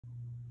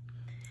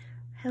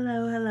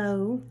Hello,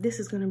 hello. This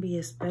is going to be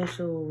a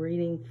special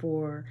reading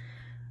for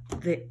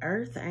the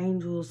earth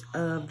angels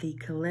of the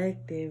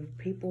collective,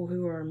 people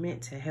who are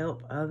meant to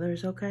help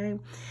others, okay?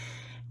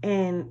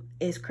 And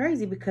it's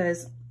crazy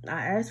because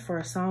I asked for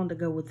a song to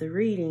go with the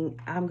reading.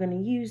 I'm going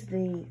to use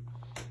the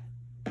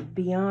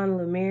Beyond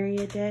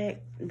Lemuria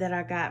deck that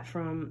I got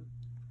from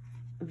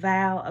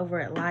Val over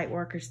at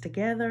Lightworkers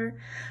Together.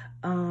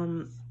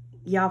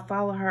 Y'all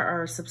follow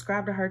her or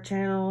subscribe to her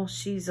channel.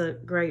 She's a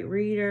great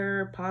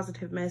reader,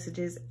 positive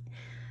messages,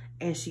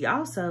 and she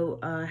also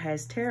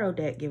has tarot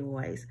deck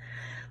giveaways.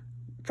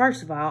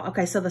 First of all,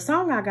 okay, so the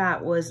song I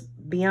got was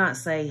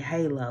Beyonce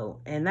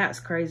Halo, and that's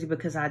crazy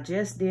because I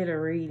just did a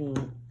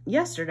reading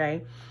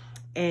yesterday,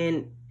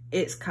 and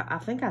I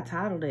think I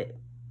titled it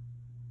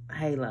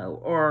Halo,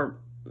 or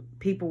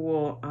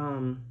people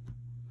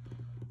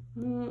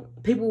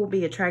will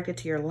be attracted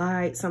to your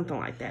light, something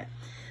like that.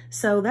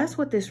 So that's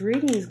what this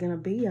reading is going to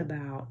be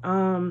about.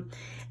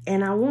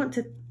 And I want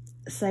to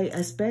say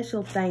a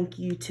special thank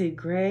you to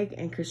Greg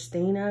and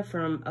Kristina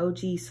from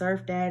OG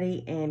Surf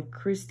Daddy and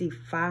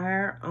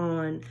KristiFire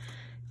on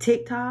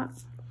TikTok.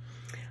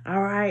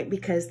 All right,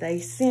 because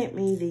they sent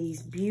me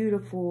these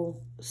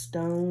beautiful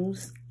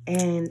stones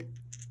and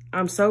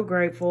I'm so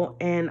grateful.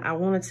 And I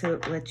wanted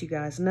to let you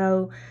guys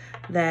know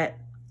that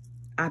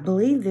I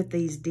believe that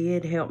these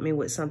did help me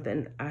with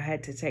something I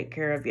had to take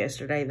care of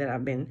yesterday that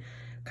I've been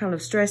kind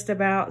of stressed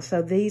about.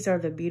 So these are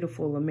the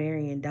beautiful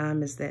Lemurian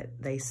diamonds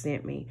that they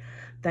sent me.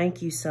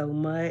 Thank you so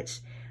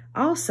much.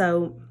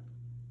 Also,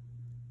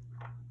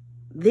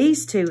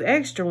 these two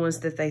extra ones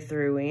that they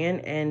threw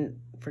in,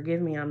 and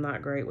forgive me, I'm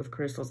not great with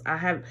crystals.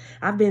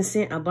 I've been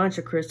sent a bunch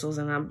of crystals,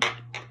 and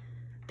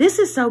this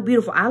is so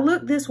beautiful. I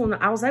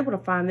was able to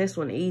find this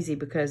one easy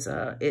because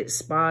it's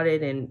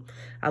spotted, and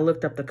I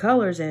looked up the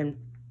colors, and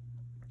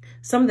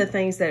some of the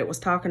things that it was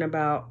talking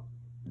about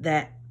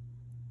that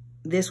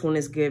this one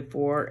is good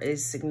for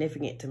is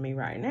significant to me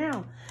right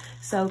now.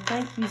 So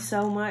thank you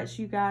so much,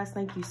 you guys.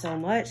 Thank you so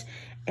much.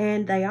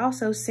 And they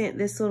also sent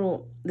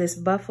this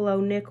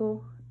buffalo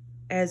nickel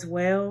as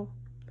well.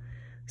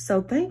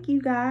 So thank you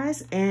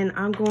guys. And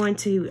I'm going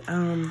to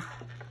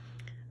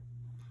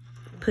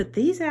put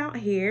these out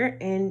here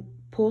and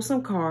pull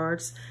some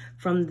cards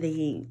from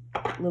the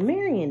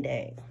Lemurian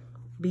deck,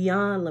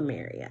 Beyond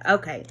Lemuria.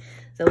 Okay,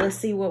 so let's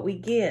see what we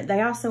get.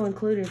 They also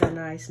included a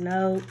nice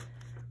note.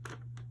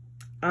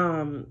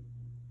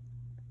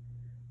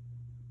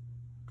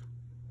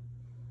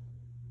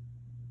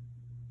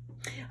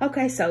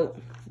 Okay, so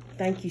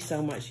thank you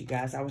so much, you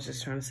guys. I was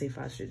just trying to see if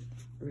I should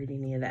read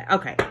any of that.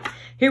 Okay,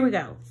 here we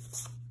go.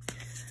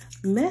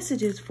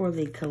 Messages for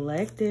the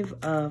collective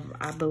of,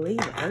 I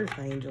believe, earth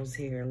angels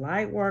here.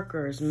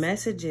 Lightworkers,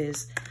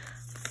 messages.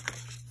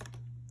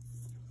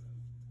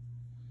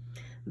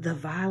 The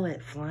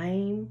violet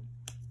flame.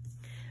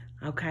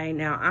 Okay,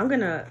 now I'm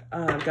going to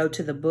go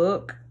to the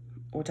book,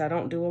 which I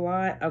don't do a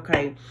lot.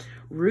 Okay,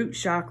 root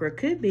chakra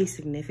could be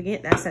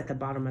significant. That's at the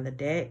bottom of the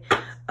deck.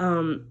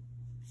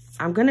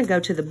 I'm going to go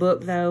to the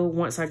book, though,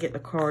 once I get the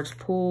cards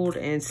pulled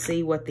and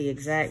see what the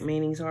exact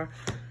meanings are.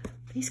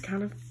 These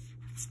kind of,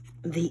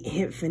 the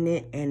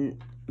infinite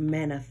and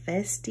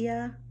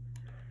manifestia.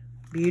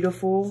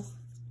 Beautiful.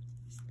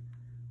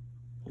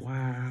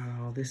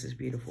 Wow, this is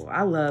beautiful.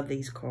 I love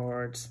these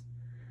cards.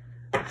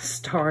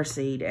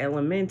 Starseed,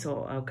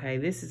 elemental. Okay,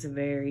 this is a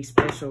very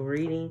special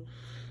reading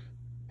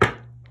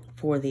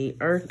for the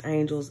earth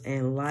angels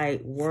and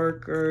light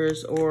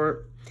workers,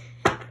 or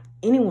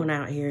anyone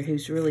out here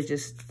who's really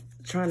just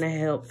trying to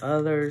help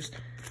others.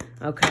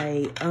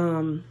 Okay,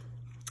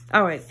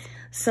 all right,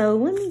 so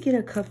let me get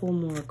a couple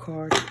more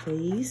cards,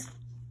 please.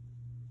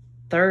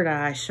 Third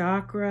eye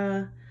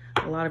chakra.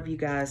 A lot of you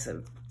guys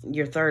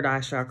your third eye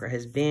chakra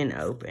has been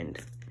opened,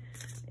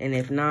 and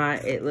if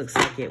not, it looks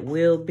like it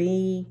will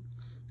be.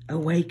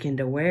 Awakened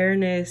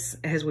awareness,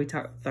 as we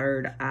talk,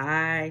 third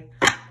eye.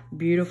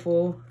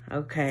 Beautiful.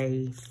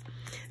 Okay,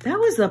 that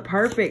was the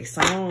perfect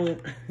song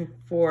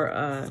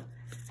for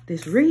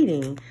this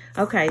reading.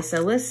 Okay,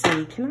 so let's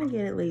see, can I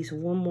get at least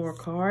one more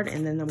card,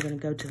 and then I'm going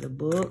to go to the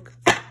book,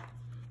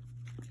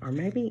 or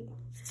maybe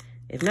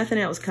if nothing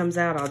else comes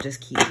out, I'll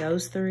just keep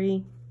those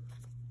three.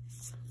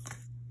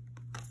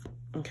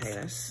 Okay,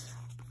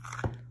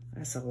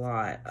 that's a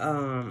lot.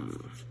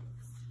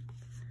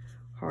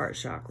 Heart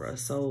chakra,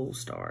 soul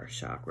star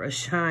chakra,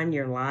 shine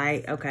your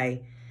light.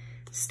 Okay,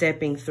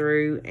 stepping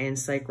through, and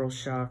sacral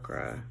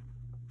chakra.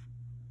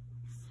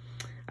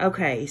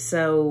 Okay,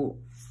 so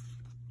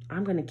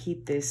I'm going to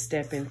keep this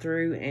stepping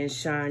through and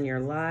shine your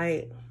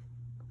light.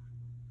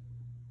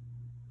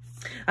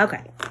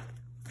 Okay.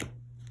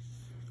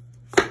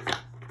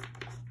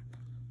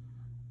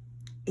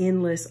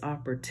 Endless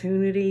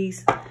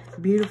opportunities.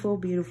 Beautiful,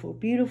 beautiful,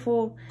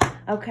 beautiful.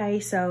 Okay,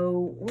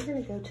 so we're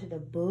going to go to the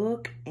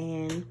book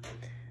and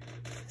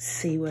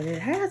see what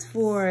it has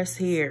for us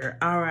here.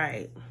 All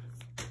right.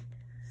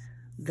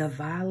 The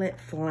Violet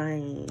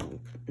Flame,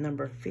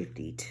 number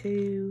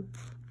 52.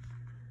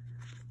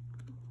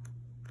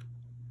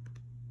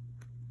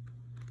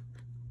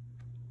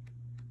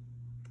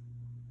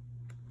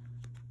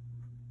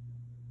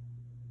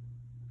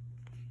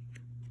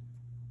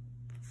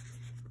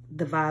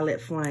 the violet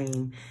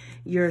flame.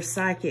 Your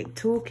psychic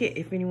toolkit,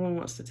 if anyone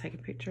wants to take a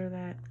picture of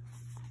that.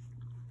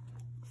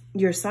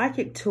 Your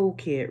psychic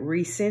toolkit,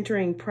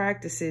 recentering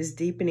practices,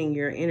 deepening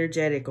your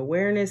energetic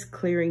awareness,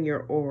 clearing your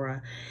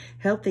aura,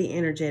 healthy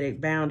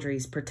energetic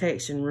boundaries,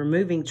 protection,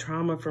 removing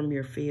trauma from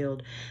your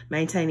field,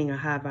 maintaining a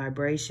high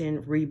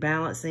vibration,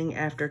 rebalancing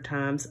after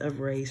times of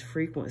raised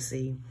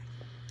frequency.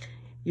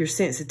 Your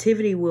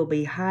sensitivity will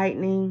be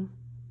heightening.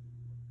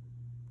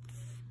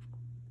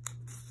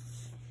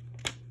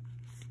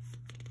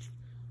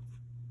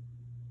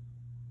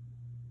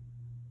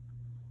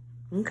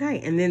 Okay,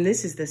 and then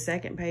this is the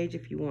second page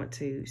if you want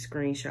to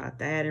screenshot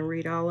that and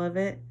read all of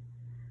it.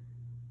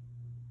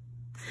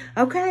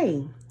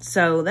 Okay,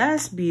 so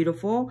that's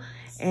beautiful.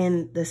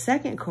 And the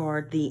second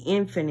card, the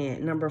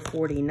Infinite, number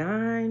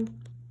 49.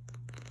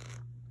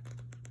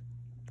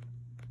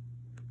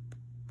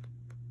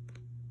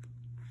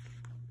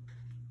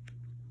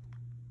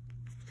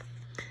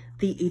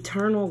 The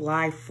Eternal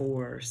Life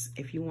Force,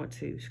 if you want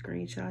to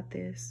screenshot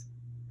this.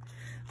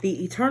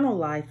 The eternal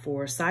life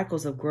force,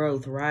 cycles of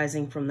growth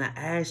rising from the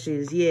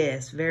ashes.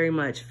 Yes, very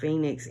much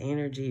Phoenix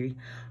energy.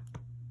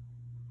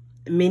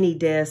 Many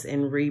deaths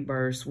and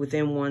rebirths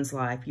within one's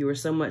life. You are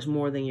so much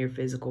more than your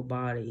physical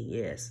body.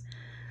 Yes.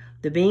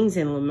 The beings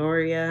in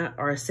Lemuria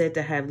are said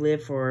to have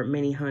lived for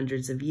many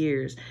hundreds of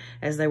years.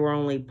 As they were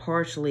only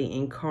partially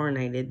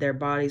incarnated, their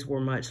bodies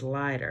were much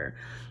lighter,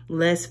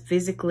 less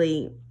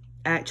physically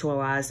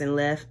actualized, and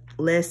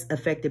less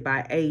affected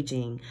by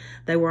aging.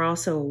 They were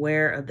also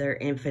aware of their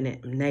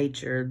infinite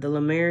nature. The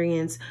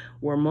Lemurians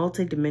were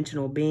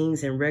multidimensional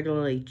beings and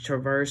regularly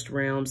traversed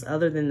realms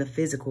other than the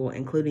physical,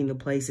 including the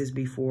places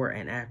before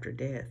and after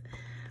death.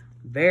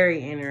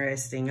 Very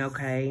interesting.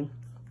 Okay.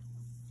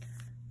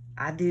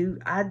 I do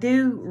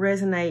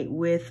resonate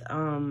with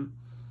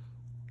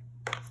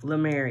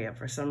Lemuria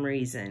for some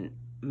reason.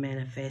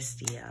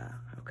 Manifestia.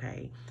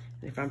 Okay.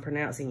 And if I'm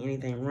pronouncing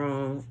anything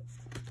wrong,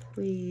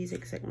 please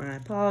accept my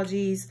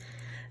apologies.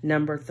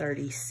 Number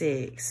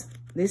 36.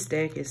 This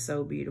deck is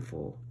so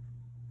beautiful.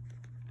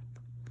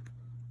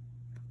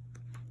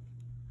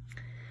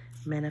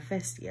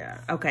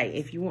 Manifestia. Okay,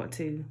 if you want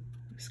to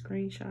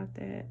screenshot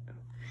that.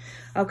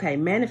 Okay,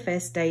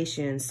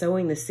 manifestation,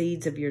 sowing the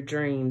seeds of your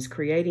dreams,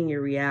 creating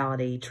your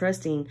reality,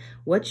 trusting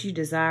what you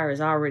desire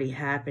is already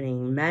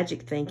happening,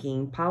 magic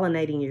thinking,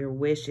 pollinating your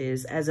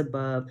wishes, as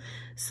above,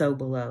 so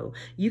below.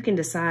 You can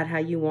decide how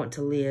you want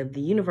to live.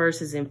 The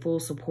universe is in full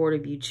support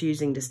of you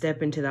choosing to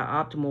step into the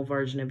optimal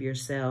version of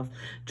yourself.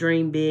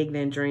 Dream big,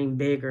 then dream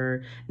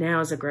bigger. Now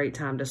is a great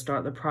time to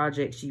start the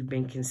projects you've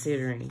been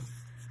considering.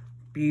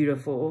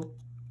 Beautiful.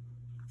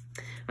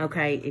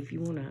 Okay, if you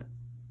want to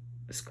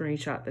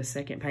screenshot the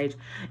second page.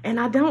 And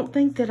I don't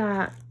think that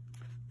I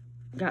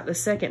got the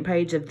second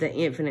page of the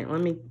Infinite.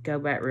 Let me go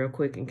back real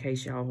quick in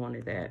case y'all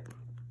wanted that.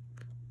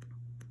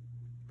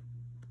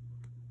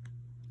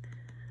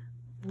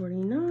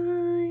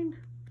 49.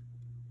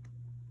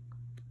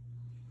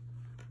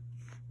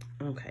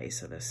 Okay,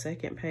 so the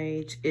second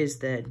page is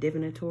the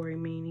divinatory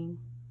meaning.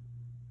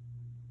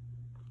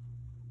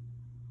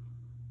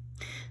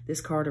 This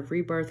card of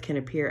rebirth can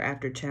appear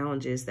after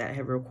challenges that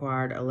have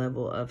required a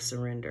level of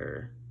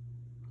surrender.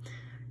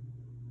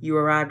 You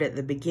arrived at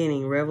the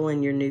beginning, revel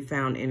in your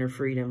newfound inner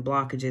freedom.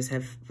 Blockages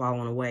have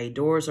fallen away.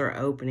 Doors are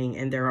opening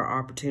and there are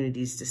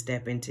opportunities to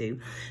step into.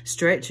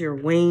 Stretch your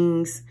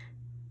wings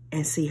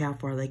and see how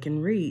far they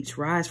can reach.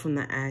 Rise from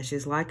the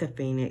ashes like a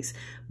phoenix,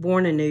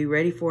 born anew,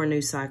 ready for a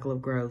new cycle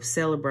of growth.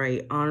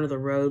 Celebrate, honor the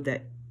road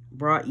that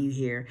brought you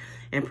here,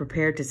 and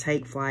prepare to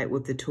take flight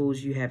with the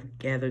tools you have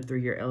gathered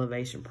through your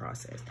elevation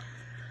process.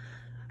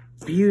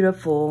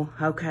 Beautiful.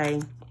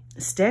 Okay.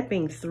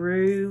 Stepping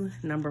through,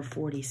 number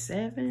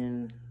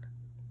 47.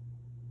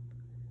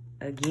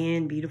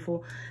 Again,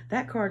 beautiful.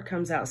 That card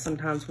comes out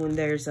sometimes when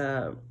there's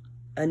a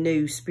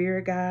new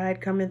spirit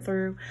guide coming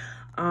through.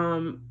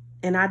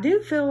 And I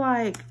do feel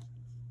like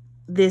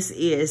this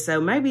is. So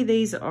maybe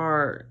these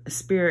are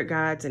spirit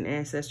guides and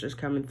ancestors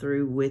coming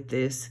through with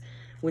this,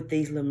 with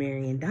these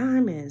Lemurian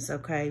diamonds,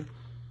 okay?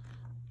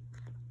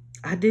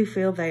 I do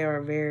feel they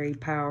are very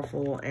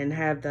powerful and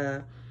have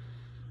the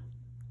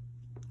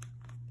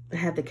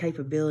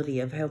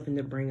capability of helping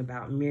to bring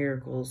about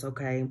miracles,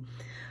 okay?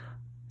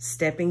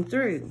 Stepping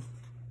through,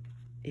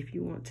 if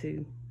you want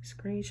to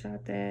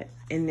screenshot that.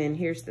 And then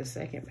here's the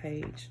second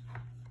page.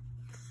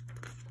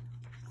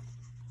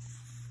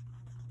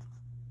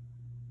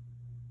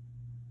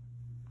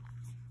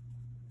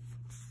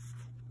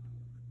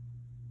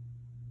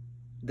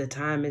 The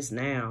time is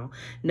now.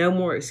 No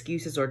more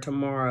excuses or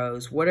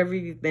tomorrows. Whatever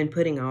you've been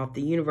putting off,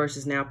 the universe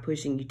is now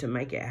pushing you to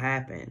make it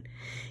happen.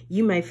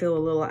 You may feel a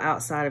little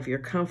outside of your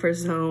comfort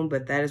zone,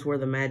 but that is where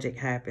the magic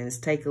happens.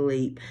 Take a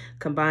leap.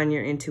 Combine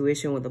your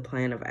intuition with a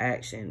plan of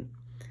action.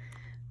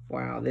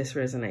 Wow, this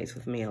resonates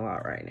with me a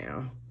lot right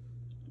now.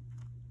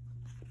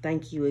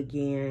 Thank you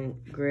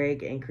again,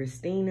 Greg and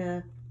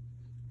Kristina.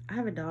 I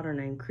have a daughter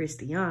named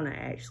Christiana,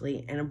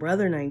 actually, and a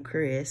brother named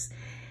Chris.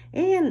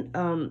 And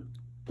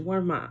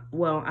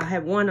I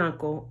have one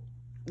uncle,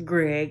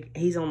 Greg.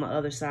 He's on the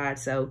other side,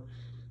 so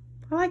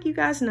I like you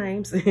guys'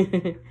 names.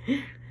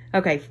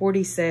 Okay,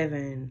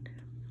 47.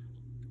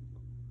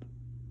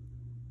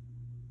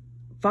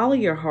 Follow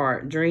your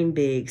heart, dream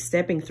big,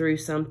 stepping through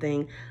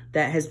something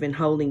that has been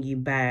holding you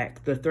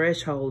back. The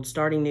threshold,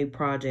 starting new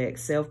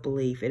projects,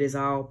 self-belief. It is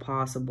all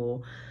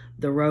possible.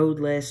 The road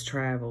less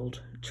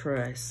traveled.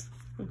 Trust.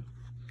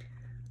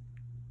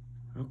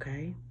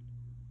 Okay.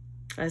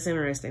 That's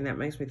interesting. That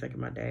makes me think of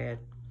my dad,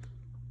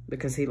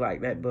 because he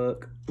liked that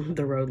book,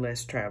 The Road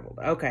Less Traveled.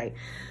 Okay.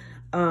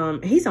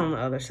 He's on the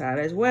other side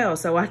as well.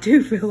 So I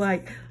do feel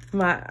like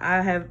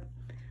I have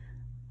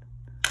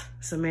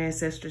some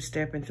ancestors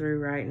stepping through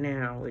right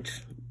now,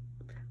 which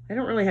they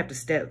don't really have to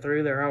step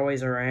through. They're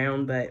always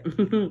around, but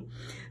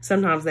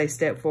sometimes they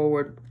step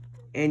forward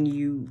and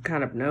you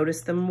kind of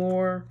notice them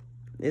more,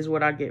 is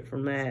what I get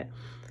from that.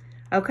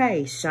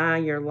 Okay,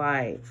 shine your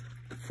light.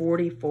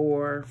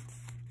 44.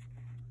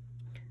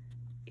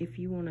 If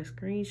you want to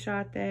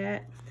screenshot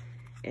that.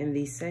 And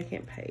the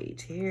second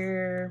page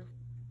here.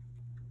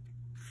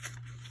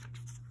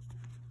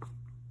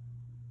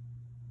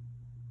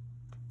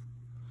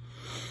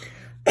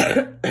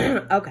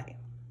 Okay.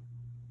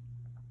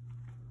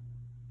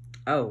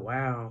 Oh,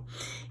 wow.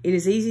 It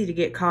is easy to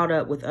get caught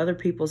up with other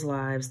people's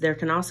lives. There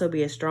can also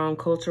be a strong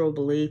cultural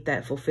belief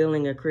that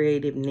fulfilling a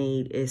creative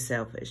need is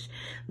selfish.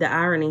 The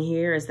irony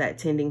here is that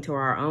tending to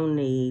our own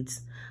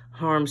needs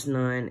harms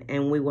none,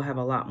 and we will have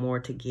a lot more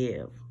to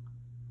give.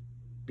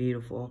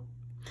 Beautiful.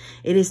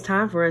 It is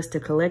time for us to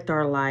collect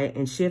our light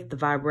and shift the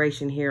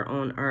vibration here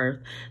on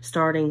earth,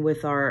 starting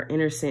with our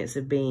inner sense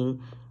of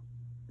being.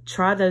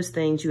 Try those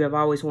things you have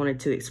always wanted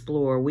to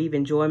explore. Weave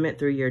enjoyment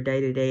through your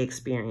day-to-day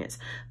experience.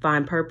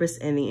 Find purpose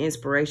and the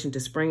inspiration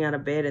to spring out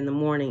of bed in the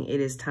morning. It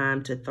is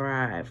time to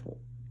thrive.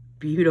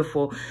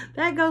 Beautiful.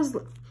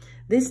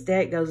 This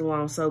deck goes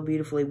along so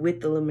beautifully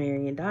with the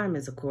Lemurian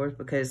diamonds, of course,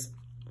 because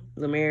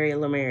Lemuria.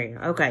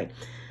 Okay.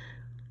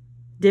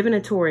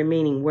 Divinatory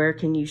meaning, where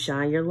can you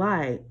shine your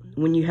light?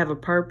 When you have a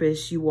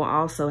purpose, you will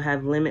also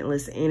have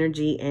limitless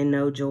energy and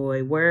no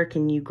joy. Where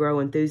can you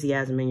grow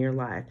enthusiasm in your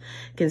life?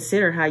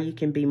 Consider how you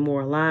can be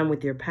more aligned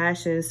with your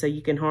passions so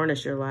you can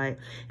harness your light.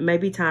 It may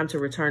be time to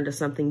return to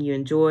something you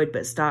enjoyed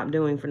but stopped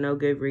doing for no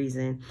good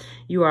reason.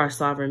 You are a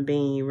sovereign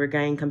being.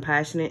 Regain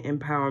compassionate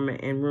empowerment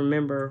and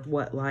remember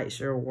what lights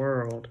your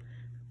world.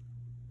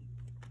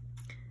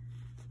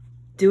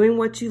 Doing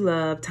what you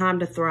love, time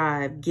to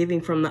thrive,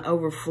 giving from the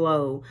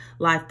overflow,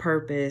 life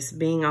purpose,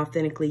 being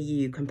authentically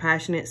you,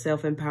 compassionate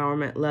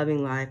self-empowerment,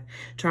 loving life,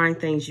 trying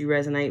things you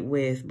resonate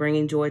with,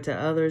 bringing joy to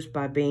others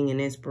by being an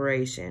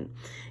inspiration.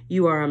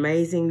 You are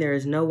amazing. There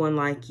is no one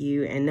like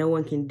you, and no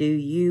one can do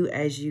you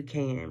as you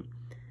can.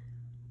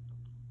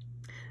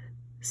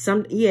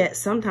 Yet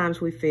sometimes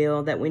we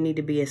feel that we need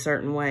to be a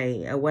certain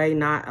way, a way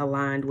not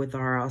aligned with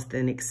our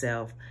authentic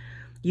self.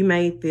 You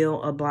may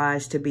feel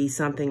obliged to be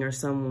something or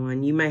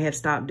someone. You may have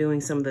stopped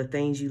doing some of the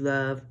things you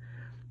love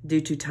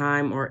due to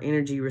time or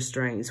energy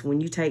restraints.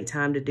 When you take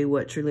time to do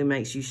what truly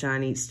makes you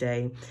shine each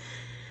day,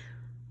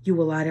 you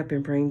will light up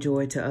and bring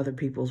joy to other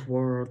people's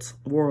worlds.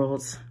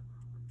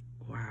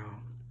 Wow.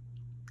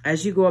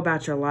 As you go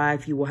about your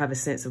life, you will have a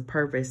sense of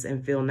purpose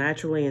and feel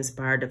naturally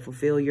inspired to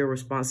fulfill your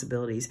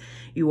responsibilities.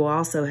 You will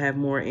also have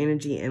more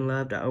energy and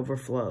love to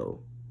overflow.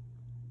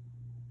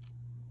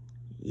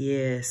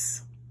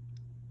 Yes.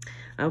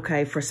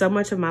 Okay, for so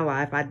much of my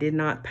life, I did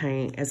not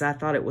paint as I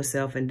thought it was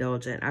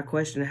self-indulgent. I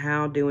questioned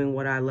how doing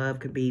what I love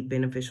could be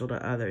beneficial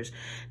to others.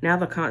 Now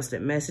the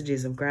constant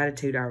messages of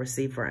gratitude I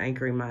receive for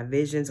anchoring my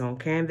visions on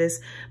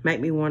canvas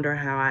make me wonder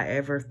how I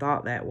ever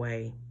thought that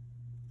way.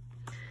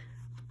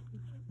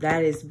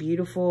 That is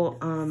beautiful.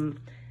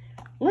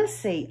 Let's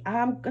see.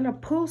 I'm going to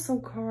pull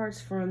some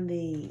cards from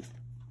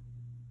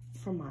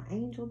my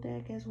angel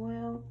deck as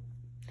well.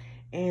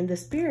 And the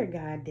spirit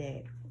guide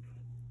deck.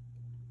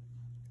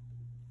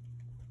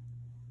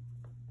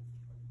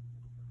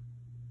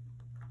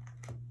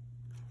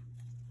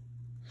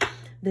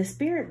 The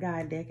Spirit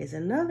Guide deck is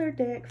another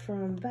deck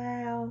from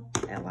Val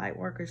at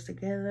Lightworkers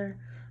Together.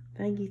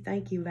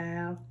 Thank you,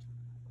 Val.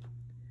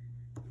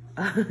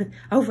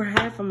 Over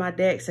half of my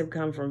decks have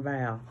come from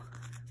Val.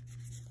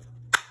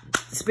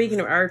 Speaking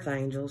of Earth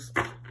Angels,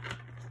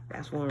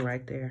 that's one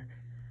right there.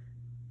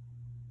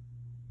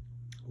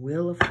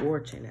 Wheel of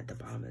Fortune at the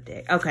bottom of the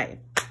deck. Okay,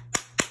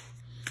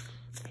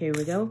 here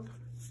we go.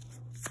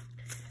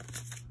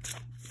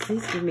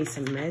 Please give me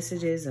some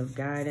messages of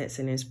guidance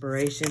and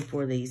inspiration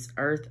for these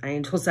earth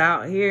angels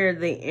out here.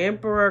 The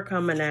Emperor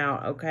coming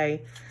out,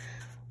 okay?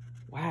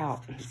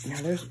 Wow.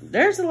 Now,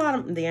 there's a lot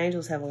of... The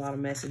angels have a lot of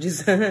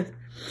messages.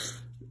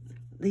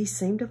 These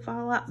seem to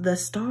fall out. The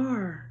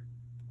Star,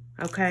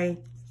 okay?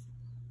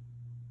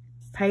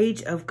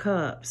 Page of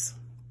Cups.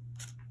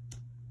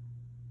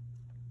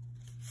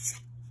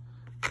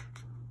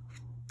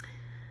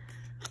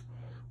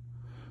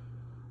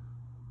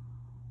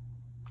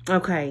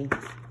 Okay.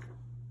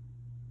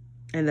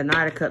 And the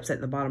Knight of Cups at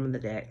the bottom of the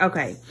deck.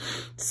 Okay,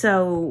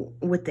 so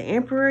with the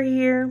Emperor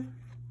here,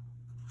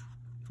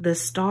 the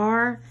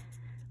Star,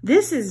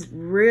 this is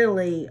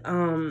really,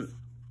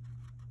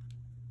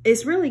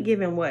 it's really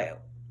giving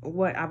what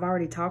what I've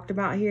already talked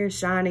about here,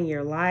 shining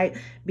your light,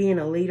 being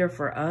a leader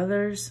for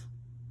others.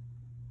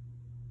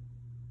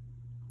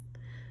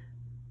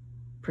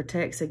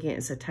 Protects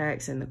against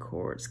attacks in the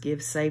courts,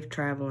 gives safe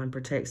travel, and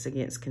protects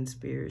against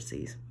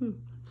conspiracies.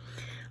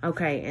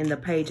 Okay, and the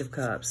Page of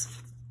Cups.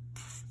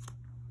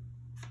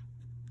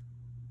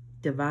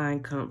 Divine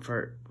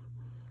comfort.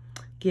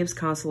 Gives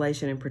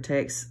consolation and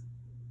protects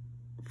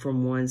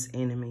from one's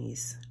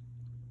enemies.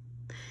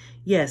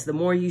 Yes, the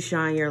more you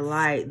shine your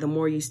light, the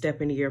more you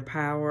step into your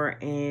power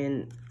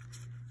and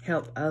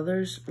help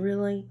others,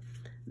 really,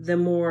 the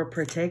more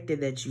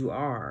protected that you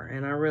are.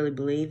 And I really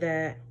believe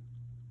that.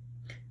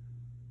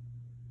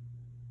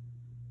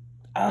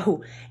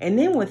 Oh, and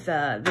then with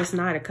this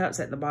Knight of Cups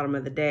at the bottom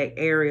of the deck,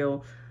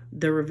 Ariel,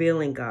 the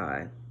revealing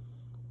God.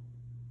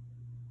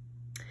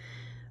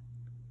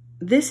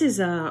 This is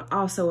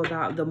also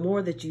about the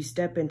more that you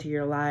step into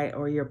your light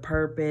or your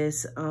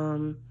purpose,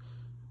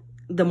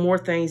 the more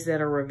things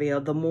that are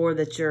revealed, the more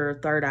that your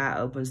third eye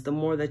opens, the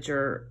more that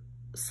your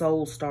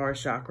soul star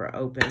chakra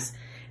opens.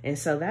 And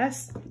so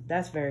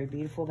that's very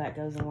beautiful. That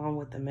goes along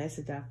with the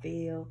message I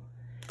feel.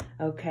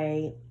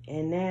 Okay,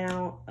 and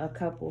now a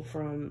couple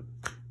from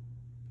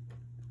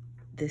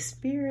the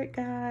Spirit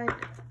Guide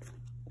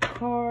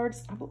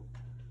cards.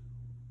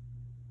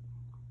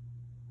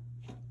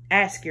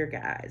 Ask your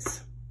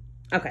guides.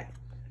 Okay.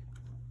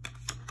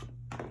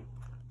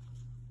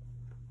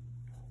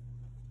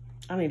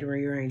 I need to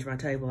rearrange my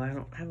table. I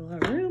don't have a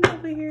lot of room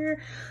over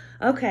here.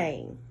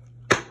 Okay.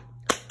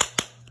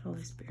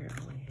 Holy Spirit,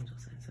 Holy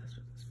Angels, Ancestors,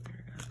 and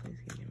Spirit Guides, please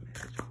give me a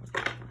message for the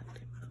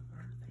collective of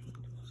Earth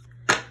Angels.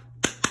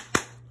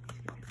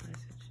 Please give me a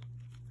message.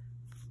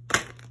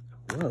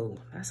 Whoa,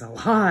 that's a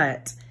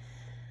lot.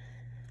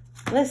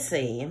 Let's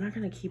see. Am I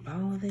going to keep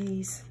all of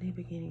these? New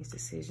beginnings,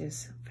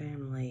 decisions,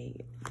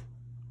 family,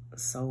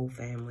 soul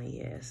family,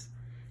 yes.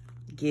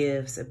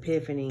 Gifts,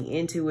 epiphany,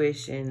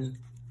 intuition.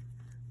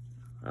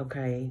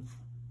 Okay.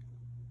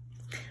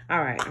 All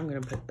right, I'm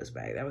going to put this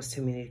back. That was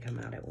too many to come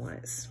out at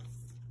once.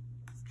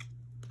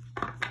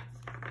 I'm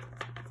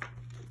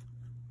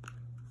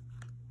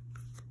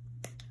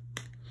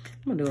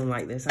going to do them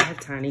like this. I have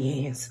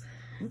tiny hands.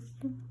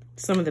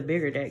 Some of the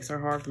bigger decks are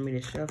hard for me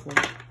to shuffle.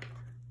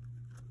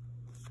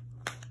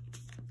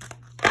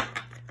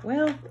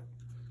 Well,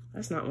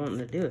 that's not wanting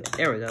to do it.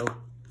 There we go.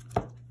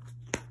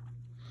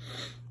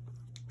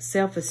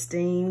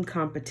 Self-esteem,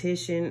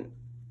 competition,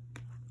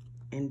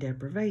 and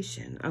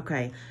deprivation.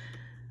 Okay.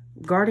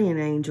 Guardian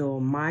Angel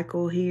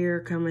Michael here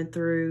coming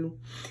through,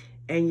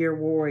 and your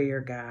warrior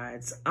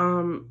guides.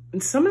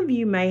 Some of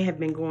you may have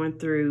been going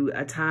through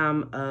a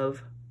time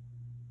of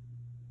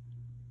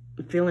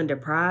feeling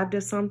deprived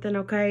of something,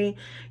 okay?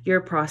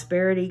 Your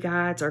prosperity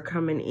guides are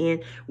coming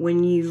in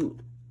when you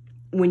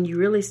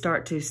really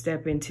start to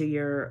step into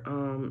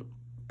your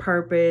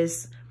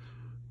purpose,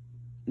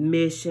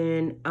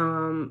 mission,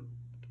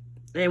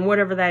 and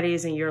whatever that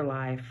is in your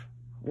life.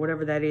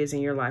 Whatever that is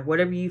in your life.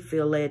 Whatever you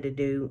feel led to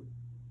do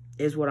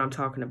is what I'm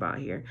talking about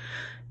here.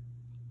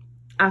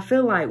 I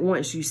feel like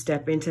once you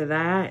step into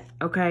that,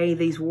 okay,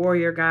 these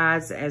warrior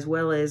guides as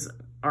well as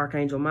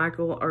Archangel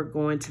Michael are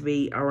going to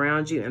be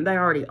around you, and they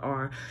already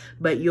are,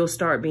 but you'll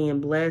start being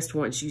blessed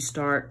once you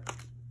start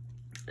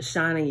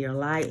shining your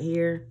light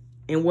here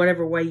in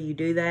whatever way you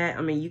do that.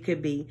 I mean, you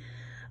could be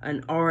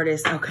an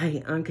artist,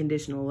 okay,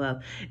 unconditional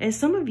love. And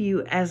some of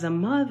you as a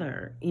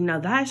mother, you know,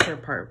 that's your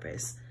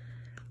purpose.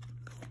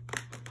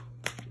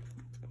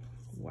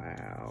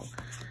 Wow.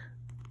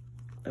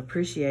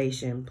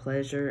 Appreciation,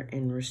 pleasure,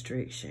 and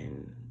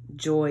restriction.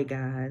 Joy,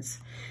 guys.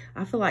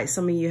 I feel like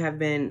some of you have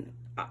been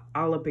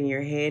all up in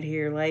your head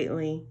here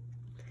lately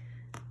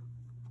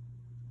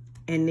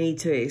and need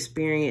to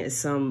experience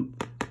some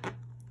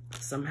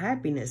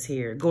happiness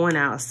here. Going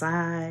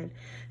outside,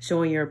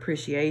 showing your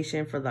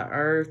appreciation for the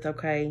earth,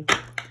 okay?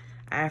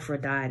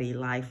 Aphrodite,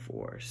 life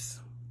force.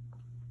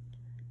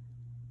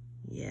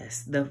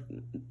 Yes,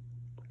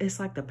 it's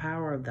like the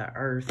power of the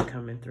earth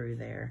coming through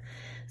there.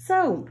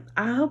 So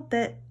I hope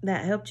that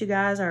helped you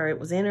guys, or it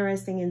was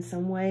interesting in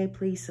some way.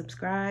 Please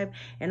subscribe,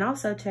 and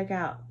also check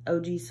out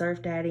OG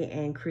Surf Daddy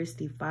and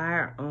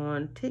KristiFire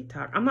on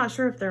TikTok. I'm not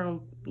sure if they're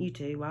on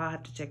YouTube. I'll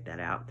have to check that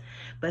out.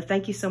 But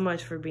thank you so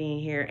much for being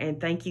here, and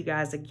thank you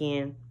guys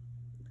again.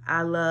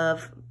 I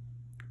love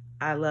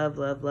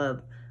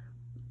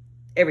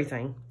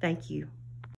everything. Thank you.